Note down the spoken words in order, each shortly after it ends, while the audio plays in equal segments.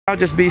I'll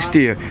just be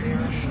still.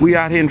 We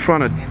out here in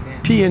front of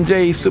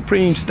T&J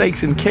Supreme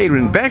Steaks and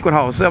Catering Banquet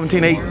Hall,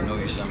 178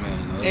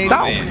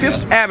 South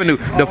 5th Avenue.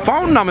 The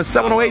phone number is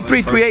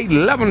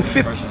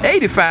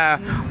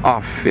 708-338-1185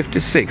 or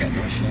 56.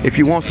 If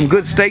you want some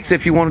good steaks,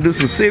 if you want to do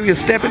some serious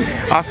stepping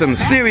or some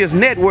serious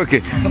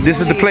networking, this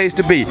is the place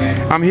to be.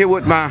 I'm here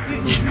with my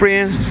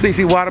friends,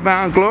 CC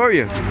Waterbound,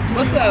 Gloria,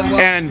 what's up,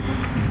 and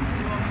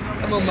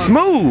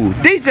Smooth,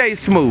 DJ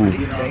Smooth.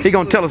 He's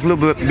going to tell us a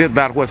little bit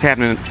about what's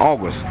happening in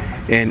August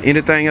and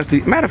anything else.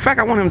 Matter of fact,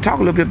 I want him to talk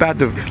a little bit about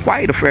the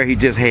white affair he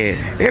just had.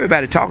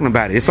 Everybody talking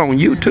about it. It's on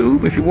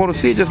YouTube. If you want to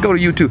see it, just go to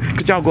YouTube.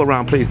 Could y'all go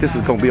around, please? This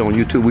is going to be on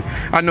YouTube.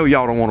 I know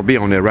y'all don't want to be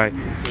on there, right?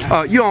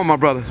 You on, my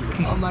brother?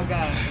 Oh, my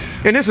God.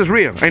 And this is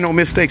real. Ain't no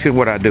mistakes in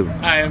what I do.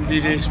 I am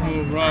DJ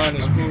Smooth Ron,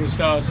 the Smooth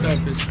Style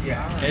Steppers.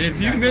 And if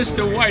you missed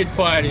the white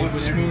party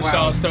with Smooth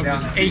Style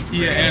Steppers' 8th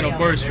year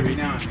anniversary,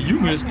 you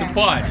missed the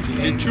party.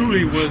 It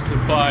truly was the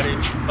party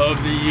of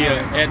the year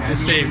at the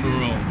Saber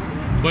Room.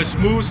 But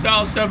Smooth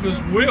Style Steppers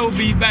will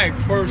be back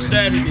first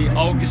Saturday,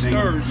 August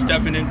 3rd,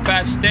 stepping in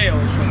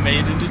pastels from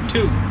 8 to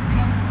 2.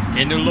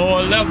 In the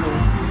lower level,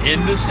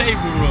 in the Saber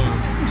Room.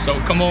 So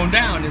come on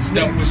down and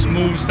step with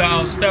Smooth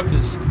Style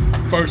Steppers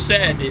first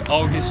Saturday,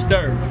 August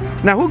 3rd.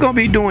 Now, who's going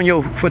to be doing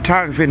your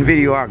photography and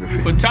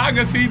videography?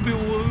 Photography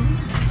will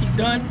be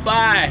done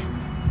by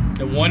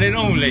the one and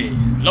only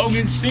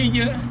Logan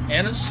Sr.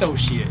 and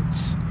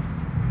Associates.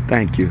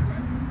 Thank you.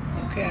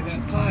 Okay, I got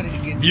a party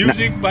again.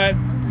 Music by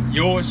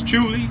yours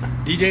truly,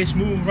 DJ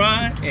Smooth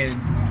Ron and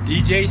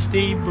DJ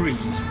Steve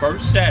Breeze,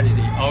 first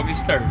Saturday,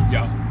 August 3rd,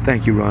 y'all.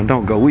 Thank you, Ron.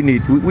 Don't go. We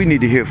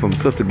need to hear from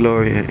Sister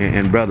Gloria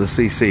and Brother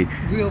CC.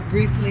 Real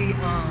briefly,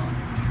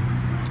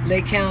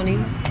 Lake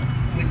County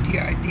with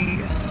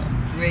DRD,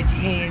 Reggie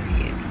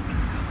Handy, and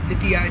the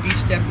DRD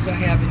steppers are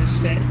having a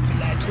set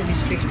July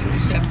 26,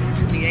 27, and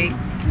 28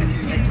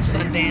 at the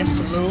Sundance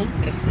Saloon.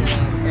 That's in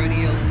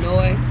Bernie,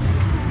 Illinois.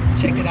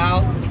 Check it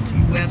out. Go to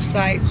your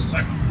website.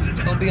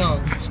 It's going to be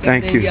on.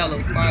 Stepping in Yellow.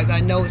 As far as I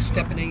know, it's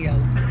Stepping in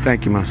Yellow.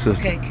 Thank you, my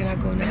sister. Okay, can I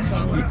go next?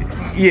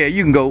 Yeah,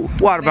 you can go.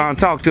 Waterbound,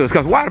 talk to us,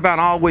 because Waterbound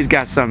always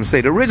got something to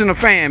say. The original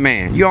fan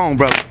man. You on,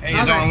 brother. Hey,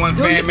 there's only one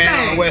fan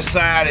man on the west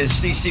side is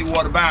CC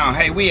Waterbound.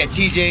 Hey, we at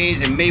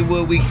TJ's in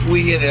Maywood. We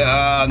here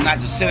to, not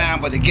to sit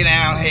down, but to get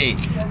down. Hey,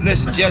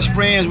 listen, just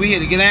friends, we here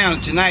to get down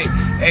tonight.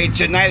 Hey,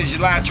 tonight is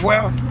July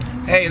 12th.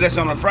 Hey, listen,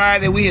 on a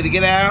Friday, we here to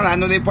get out. I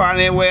know they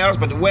partying everywhere else,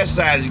 but the west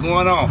side is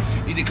going on.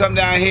 You need to come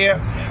down here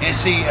and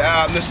see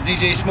Mr.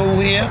 DJ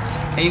Smooth here,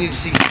 and you need to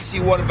see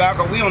Waterbound,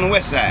 because we on the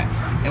west side.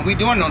 And we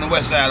doing it on the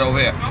west side over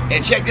here.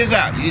 And check this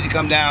out. You need to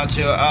come down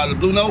to the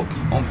Blue Note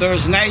on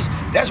Thursday nights.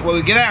 That's where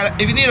we get out.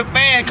 If you need a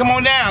fan, come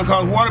on down,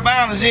 because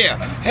Waterbound is here.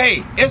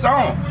 Hey, it's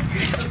on.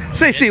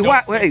 See,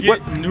 what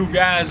new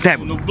guys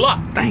on the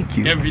block. Thank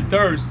you. Every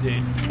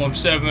Thursday from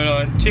 7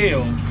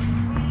 until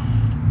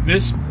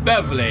Miss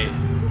Beverly,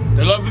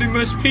 the lovely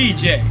Miss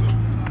PJ,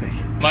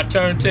 my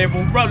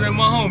turntable brother and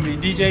my homie,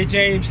 DJ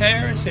James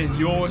Harris, and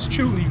yours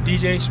truly,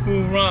 DJ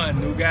Smooth Ron,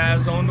 new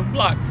guys on the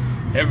block,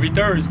 every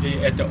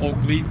Thursday at the Oak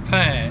Leaf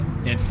Pine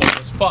in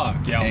Forest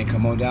Park, y'all. And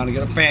come on down to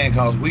get a fan,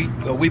 cause we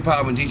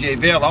probably with DJ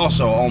Vale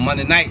also on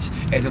Monday nights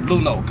at the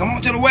Blue Note. Come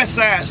on to the west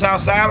side,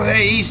 south side,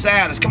 hey, east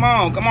siders. Come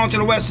on to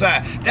the west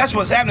side. That's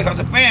what's happening, cause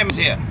the fam is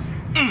here.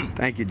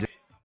 Thank you,